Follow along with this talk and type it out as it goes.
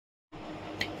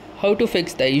how to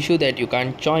fix the issue that you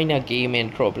can't join a game in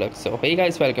Roblox. So hey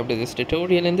guys, welcome to this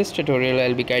tutorial. In this tutorial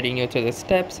I'll be guiding you through the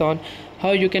steps on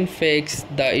how you can fix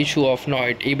the issue of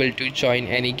not able to join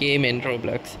any game in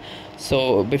Roblox.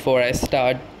 So before I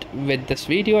start with this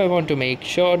video, I want to make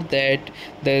sure that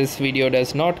this video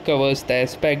does not cover the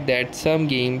aspect that some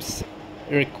games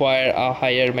require a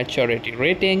higher maturity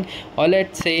rating, or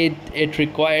let's say it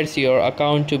requires your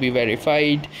account to be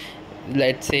verified.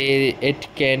 Let's say it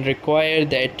can require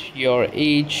that your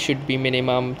age should be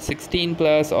minimum 16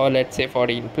 plus, or let's say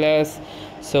 14 plus.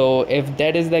 So if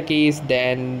that is the case,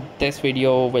 then this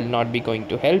video will not be going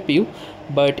to help you.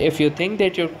 But if you think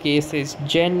that your case is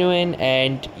genuine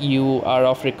and you are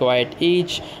of required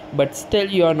age but still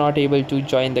you are not able to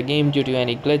join the game due to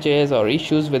any glitches or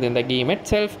issues within the game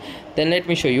itself, then let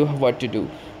me show you what to do.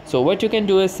 So what you can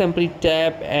do is simply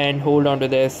tap and hold on to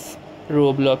this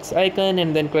Roblox icon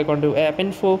and then click onto app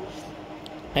info,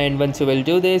 and once you will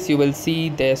do this, you will see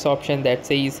this option that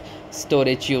says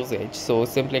storage usage. So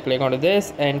simply click onto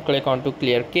this and click onto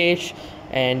clear cache,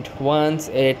 and once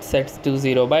it sets to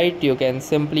 0 byte, you can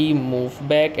simply move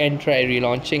back and try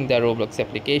relaunching the Roblox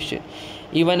application.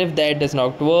 Even if that does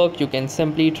not work, you can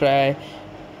simply try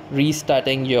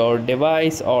restarting your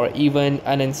device or even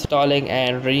uninstalling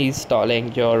and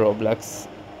reinstalling your Roblox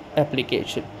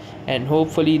application, and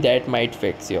hopefully that might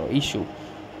fix your issue.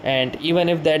 And even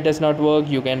if that does not work,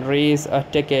 you can raise a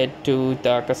ticket to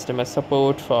the customer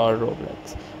support for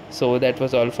Roblox. So that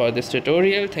was all for this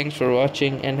tutorial. Thanks for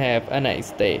watching and have a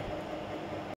nice day.